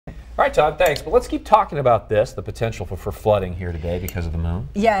All right, Todd, thanks. But let's keep talking about this, the potential for flooding here today because of the moon.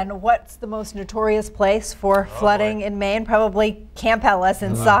 Yeah, and what's the most notorious place for flooding in Maine? Probably Camp Ellis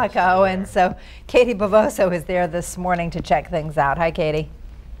in Saco. And so Katie Bavoso is there this morning to check things out. Hi, Katie.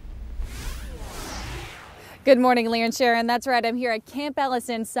 Good morning, Lee and Sharon. That's right. I'm here at Camp Ellis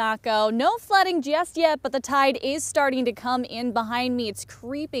in Saco. No flooding just yet, but the tide is starting to come in behind me. It's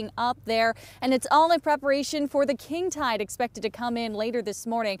creeping up there, and it's all in preparation for the king tide expected to come in later this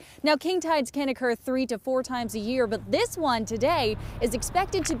morning. Now, king tides can occur 3 to 4 times a year, but this one today is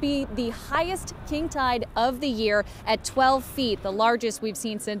expected to be the highest king tide of the year at 12 feet, the largest we've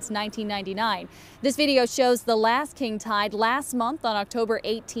seen since 1999. This video shows the last king tide last month on October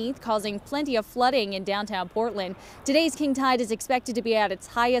 18th, causing plenty of flooding in downtown Portland. Today's king tide is expected to be at its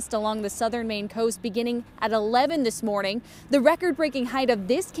highest along the southern Maine coast beginning at 11 this morning. The record-breaking height of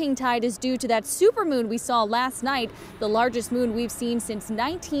this king tide is due to that supermoon we saw last night, the largest moon we've seen since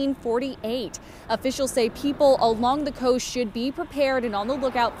 1948. Officials say people along the coast should be prepared and on the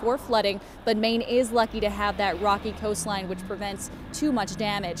lookout for flooding, but Maine is lucky to have that rocky coastline which prevents too much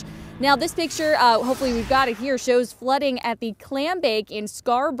damage. Now this picture, hopefully we've got it here, shows flooding at the Clam Bake in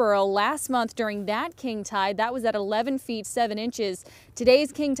Scarborough last month during that king tide. That was at 11 feet 7 inches.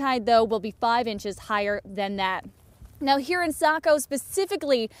 Today's king tide, though, will be 5 inches higher than that. Now here in Saco,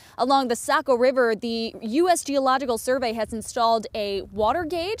 specifically along the Saco River, the U.S. Geological Survey has installed a water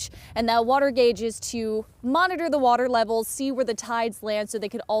gauge, and that water gauge is to monitor the water levels, see where the tides land, so they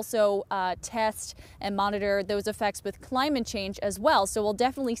could also test and monitor those effects with climate change as well. So we'll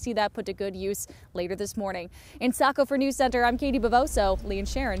definitely see that put to good use later this morning. In Saco for News Center, I'm Katie Bavoso. Lee and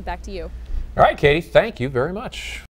Sharon, back to you. All right, Katie, thank you very much.